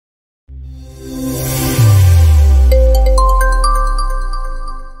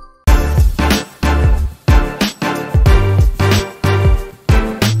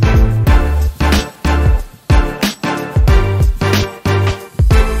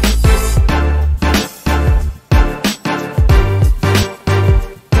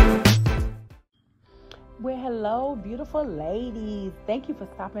beautiful ladies. Thank you for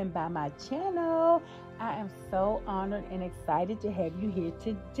stopping by my channel. I am so honored and excited to have you here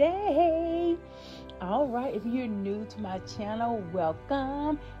today. All right, if you're new to my channel,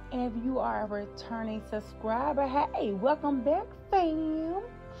 welcome. And if you are a returning subscriber, hey, welcome back, fam.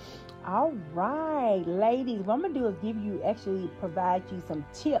 All right, ladies, what I'm going to do is provide you some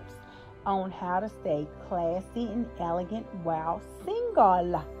tips on how to stay classy and elegant while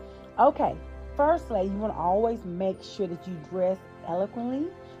single. Okay, first, ladies, you want to always make sure that you dress elegantly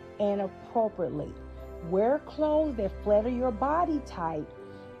and appropriately. Wear clothes that flatter your body type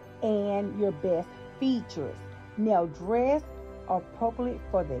and your best features. Now, dress appropriately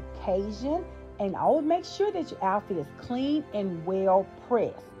for the occasion and always make sure that your outfit is clean and well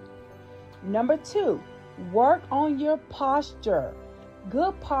pressed. Number 2, work on your posture.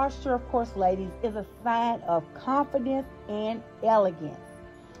 Good posture, of course, ladies, is a sign of confidence and elegance.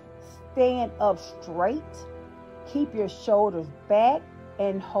 Stand up straight, keep your shoulders back,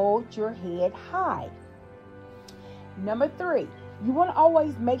 and hold your head high. Number 3, you want to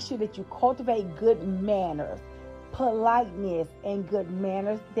always make sure that you cultivate good manners. Politeness and good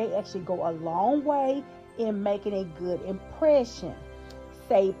manners, they actually go a long way in making a good impression.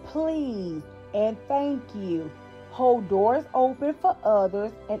 Say please and thank you. Hold doors open for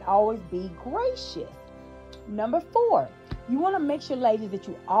others and always be gracious. Number 4, you want to make sure, ladies, that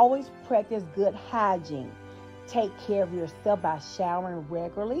you always practice good hygiene. Take care of yourself by showering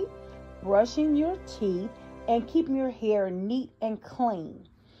regularly, brushing your teeth, and keeping your hair neat and clean.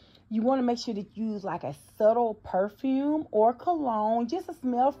 You want to make sure that you use like a subtle perfume or cologne just to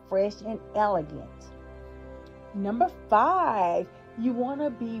smell fresh and elegant. Number 5, you want to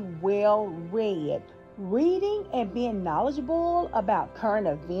be well read. Reading and being knowledgeable about current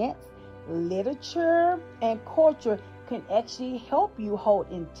events, literature, and culture can actually help you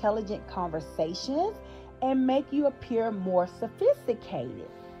hold intelligent conversations and make you appear more sophisticated.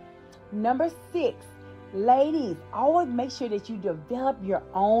 Number 6, ladies, always make sure that you develop your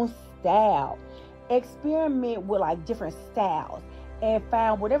own style. Experiment with like different styles and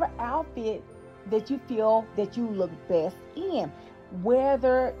find whatever outfit that you feel that you look best in.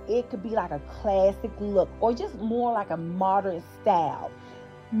 Whether it could be like a classic look or just more like a modern style.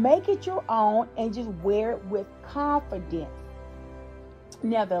 Make it your own and just wear it with confidence.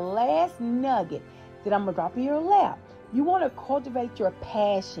 Now, the last nugget that I'm going to drop in your lap, you want to cultivate your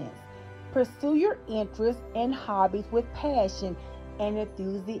passions. Pursue your interests and hobbies with passion and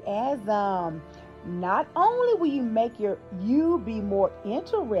enthusiasm. Not only will you make you be more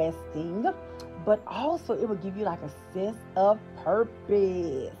interesting, but also it will give you like a sense of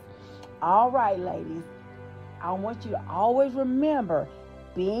purpose. All right, ladies, I want you to always remember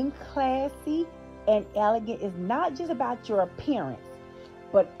being classy and elegant is not just about your appearance,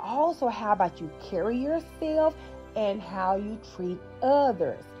 but also how about you carry yourself and how you treat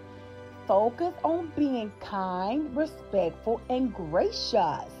others. Focus on being kind, respectful, and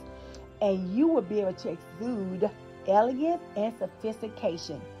gracious, and you will be able to exude elegance and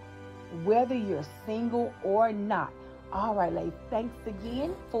sophistication, whether you're single or not. All right, ladies, thanks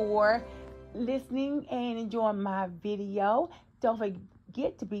again for listening and enjoying my video. Don't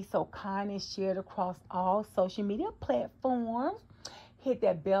forget to be so kind and share it across all social media platforms. Hit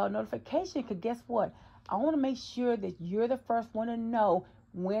that bell notification, because guess what? I want to make sure that you're the first one to know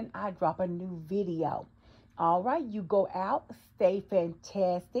when I drop a new video. All right, you go out, stay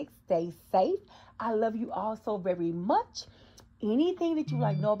fantastic, stay safe. I love you all so very much. Anything that you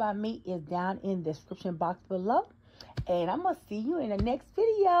like to know about me is down in the description box below. And I'm going to see you in the next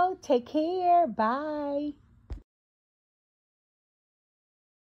video. Take care. Bye.